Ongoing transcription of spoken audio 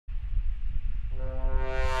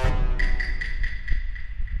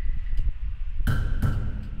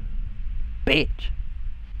bitch.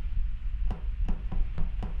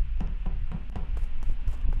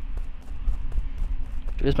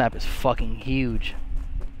 Dude, this map is fucking huge.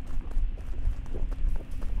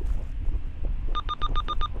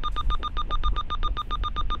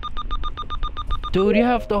 Dude, you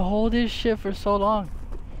have to hold this shit for so long.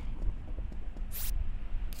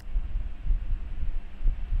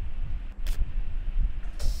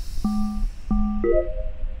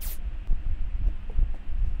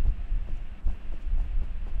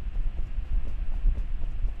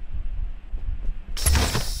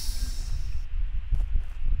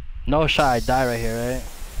 No shot, I die right here, right?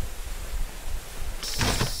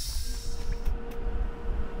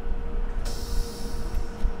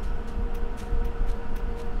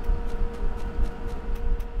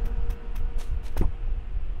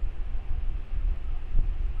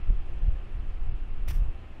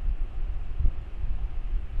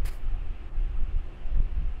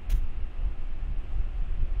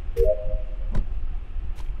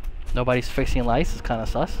 Nobody's fixing lights, it's kinda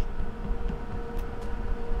sus.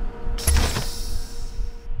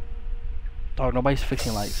 Dog, nobody's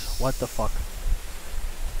fixing lights. What the fuck?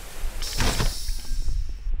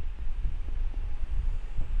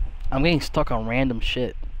 I'm getting stuck on random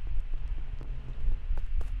shit.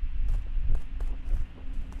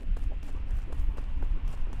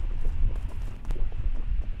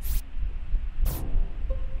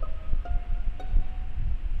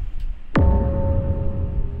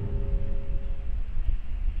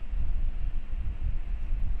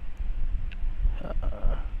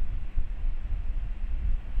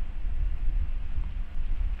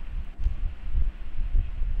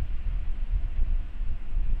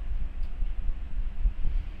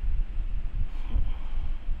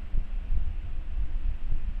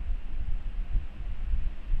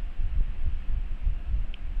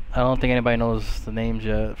 I don't think anybody knows the names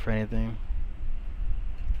yet for anything.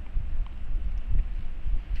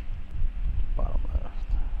 Bottom left.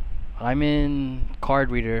 I'm in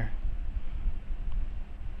card reader.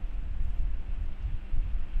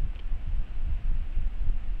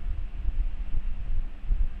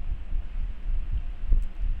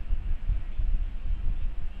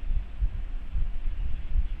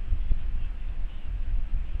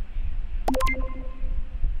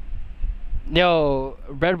 Yo,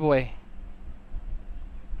 bread boy.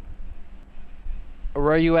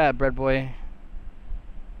 Where are you at, bread boy?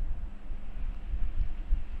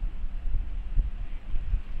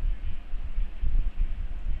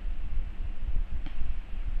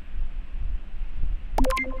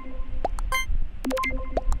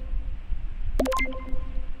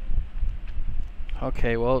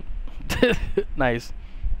 Okay, well, nice.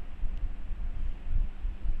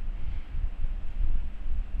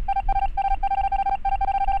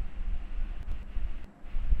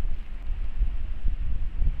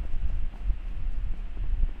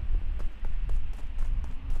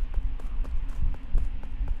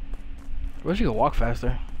 Wish you could walk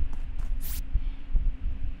faster.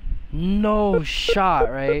 No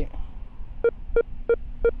shot, right?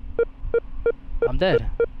 I'm dead.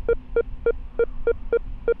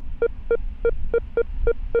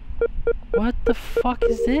 What the fuck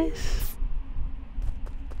is this?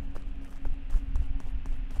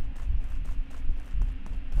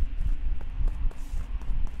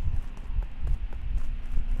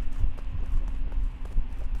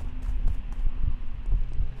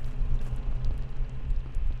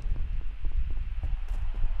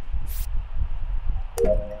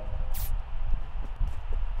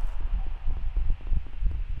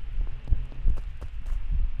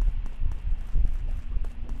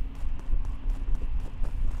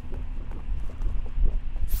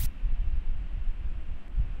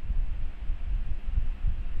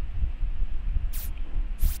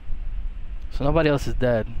 So nobody else is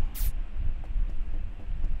dead.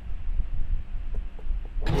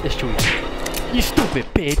 It's Chewy. You stupid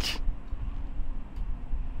bitch.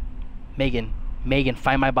 Megan. Megan,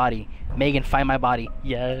 find my body. Megan, find my body.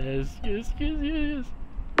 Yes, yes, yes, yes.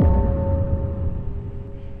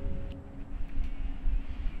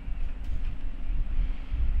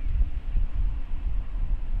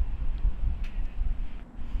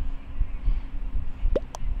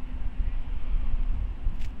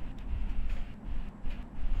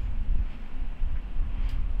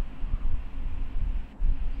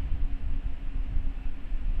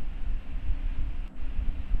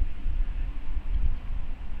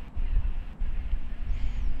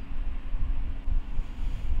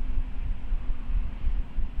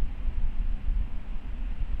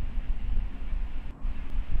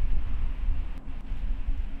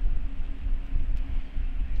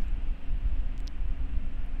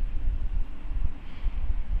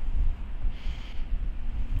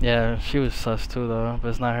 Yeah, she was sus too though, but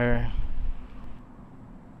it's not her.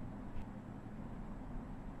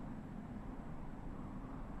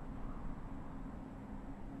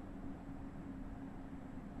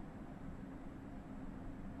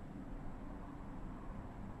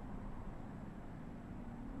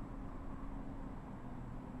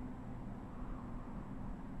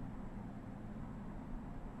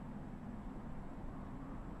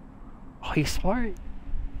 Oh, he's smart.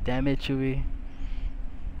 Damn it, Chewy.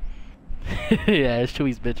 Yeah, it's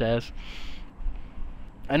Chewy's bitch ass.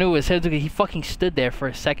 I knew it was him because he fucking stood there for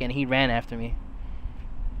a second. He ran after me.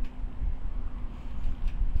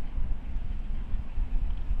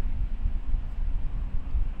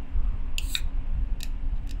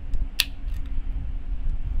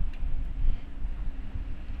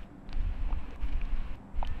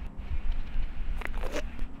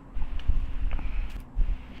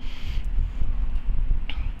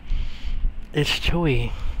 It's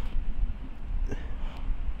Chewy.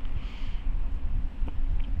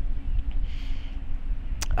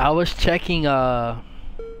 I was checking I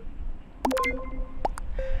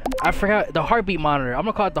forgot the heartbeat monitor. I'm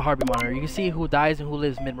gonna call it the heartbeat monitor. You can see who dies and who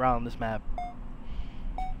lives mid-round on this map.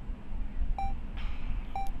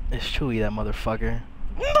 It's Chewy, that motherfucker.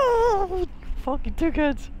 No! Fucking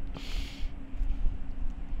dickheads.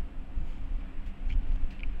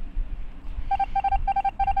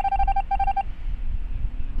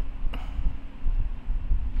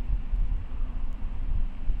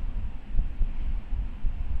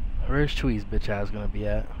 Where's Chewy's bitch ass gonna be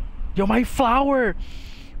at? Yo, my flower!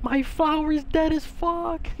 My flower is dead as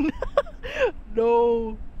fuck!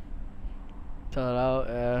 No! Tell it out,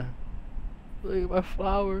 yeah. Look at my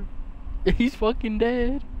flower. He's fucking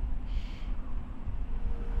dead.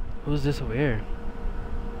 Who's this over here?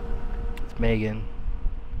 It's Megan.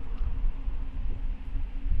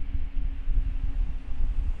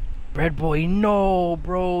 Bread boy, no,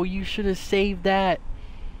 bro. You should have saved that.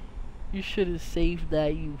 You should have saved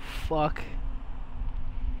that, you fuck.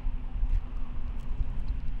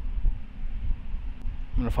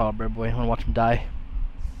 I'm gonna follow Bread Boy. I wanna watch him die.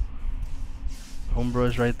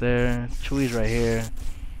 Homebro's right there. Chewy's right here.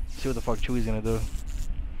 See what the fuck Chewy's gonna do.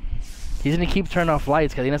 He's gonna keep turning off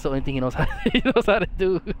lights because that's the only thing he knows how to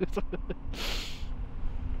do.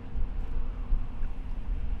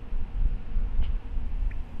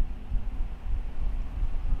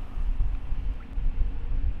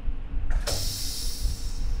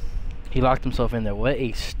 He locked himself in there. What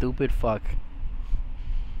a stupid fuck.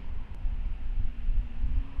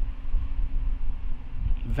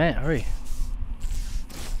 Vent, hurry.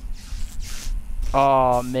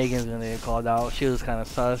 Oh, Megan's gonna get called out. She was kind of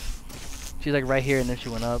sus. She's like right here and then she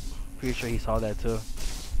went up. Pretty sure he saw that too.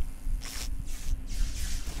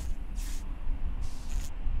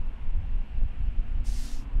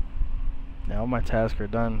 Now all my tasks are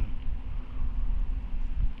done.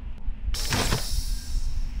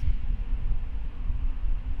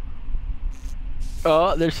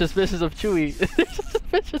 Oh, they're suspicious of Chewy. They're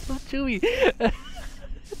suspicious of Chewy.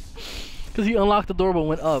 Because he unlocked the door but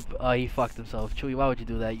went up. He fucked himself. Chewy, why would you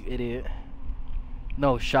do that, you idiot?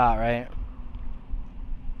 No shot, right?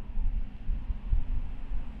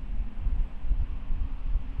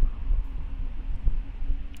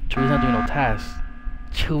 Chewy's not doing no tasks.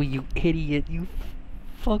 Chewy, you idiot. You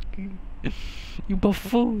fucking... You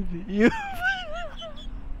buffoon. You...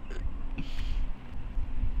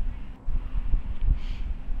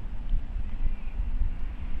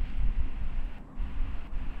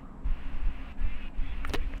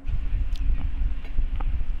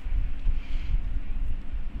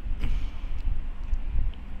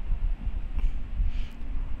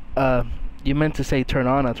 You meant to say turn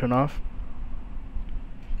on, not turn off?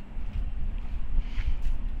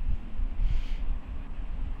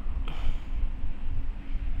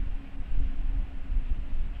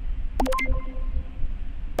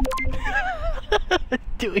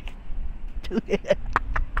 Do it. Do it.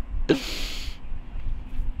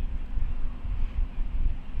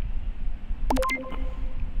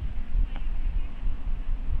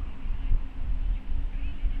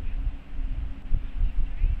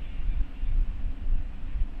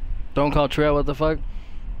 Don't call Trail, what the fuck?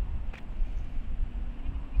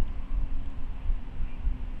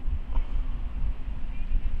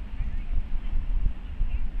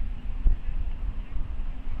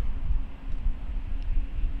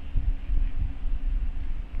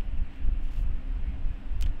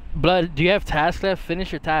 Blood, do you have tasks left?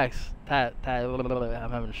 Finish your tasks. I'm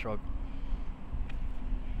having a stroke.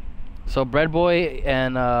 So Bread Boy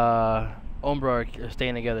and Ombra are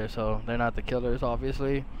staying together, so they're not the killers,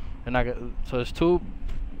 obviously. They're not gonna, so it's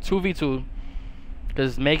 2v2.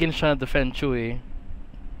 Because Megan's trying to defend Chewy.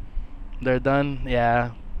 They're done?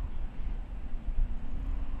 Yeah.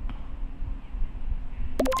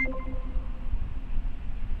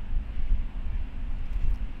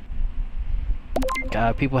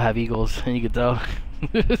 God, people have egos, and you can tell.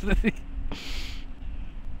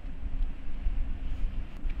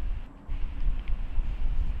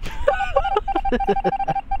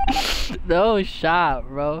 No shot,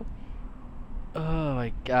 bro. Oh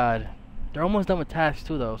my god. They're almost done with tasks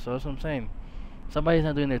too, though, so that's what I'm saying. Somebody's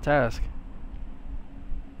not doing their task.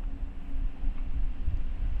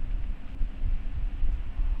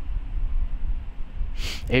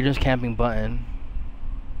 Adrian's camping button.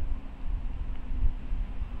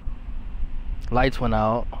 Lights went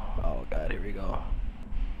out. Oh god, here we go.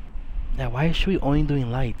 Yeah, why is Chewy only doing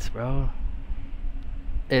lights, bro?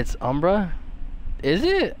 It's Umbra? Is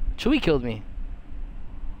it? Chewy killed me.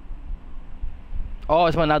 Oh,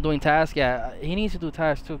 it's about not doing tasks? Yeah, he needs to do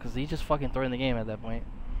tasks too, because he's just fucking throwing the game at that point.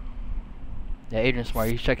 Yeah, Adrian's smart.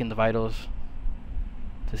 He's checking the vitals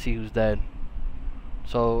to see who's dead.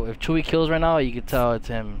 So, if Chewy kills right now, you can tell it's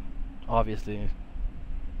him. Obviously.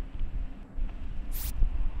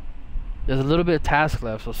 There's a little bit of task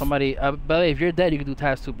left, so somebody... by the way, if you're dead, you can do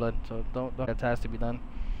tasks too, blood. So, don't have tasks to be done.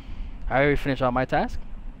 I already finished all my tasks.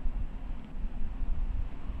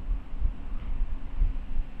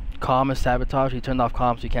 Calm is sabotage. You turned off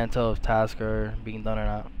calm so you can't tell if tasks are being done or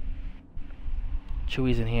not.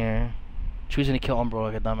 Chewy's in here. Chewy's gonna kill Umbro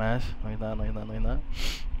like a dumbass. Like that.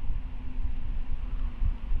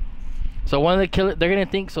 So one of the killers, they're gonna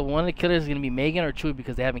think, so one of the killers is gonna be Megan or Chewy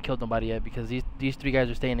because they haven't killed nobody yet, because these three guys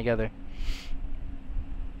are staying together.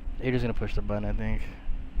 Adrian's gonna push the button, I think.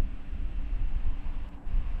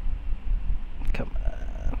 Come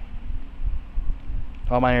on.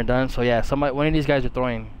 All mine are done. So yeah, one of these guys are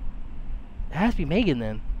throwing. It has to be Megan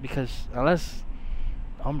then, because unless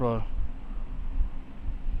Umbro.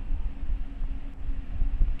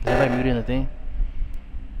 Is everybody muted in the thing?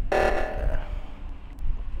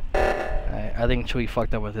 I think Chewy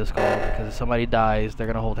fucked up with this call, because if somebody dies, they're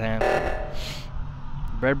gonna hold hands.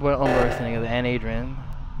 Breadboy, Umbro are standing together, and Adrian.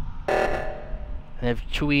 And if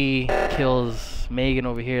Chewy kills Megan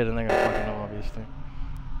over here, then they're gonna fucking know, obviously.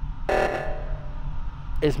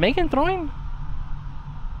 Is Megan throwing?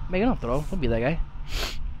 Megan, don't throw. Don't be that guy.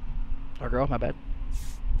 Or girl, my bad.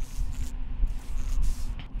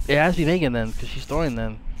 It has to be Megan then, because she's throwing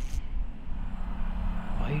then.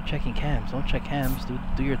 Why are you checking cams? Don't check cams.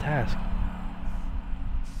 Do your task.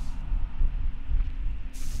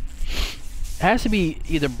 It has to be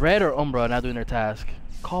either Bread or Umbra not doing their task.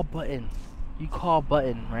 Call button. You call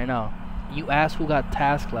button right now. You ask who got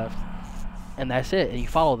task left, and that's it. And you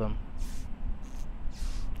follow them.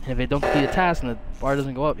 And if they don't complete a task and the bar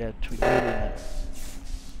doesn't go up yet, we can that.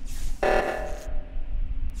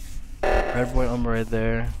 Red boy Umbra right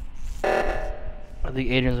there. I think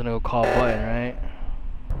Adrian's gonna go call button, right?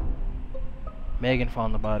 Megan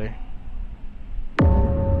found the body.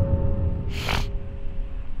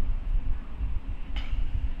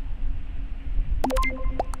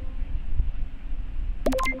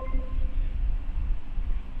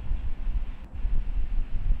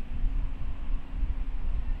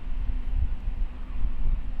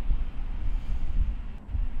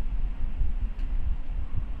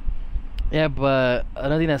 Yeah, but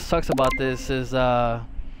another thing that sucks about this is they're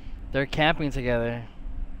camping together.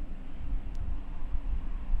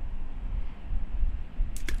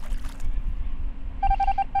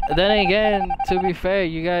 Then again, to be fair,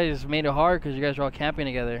 you guys made it hard because you guys were all camping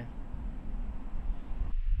together.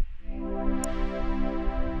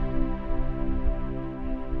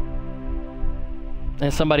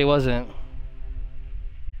 And somebody wasn't.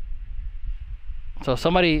 So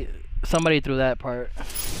somebody threw that part.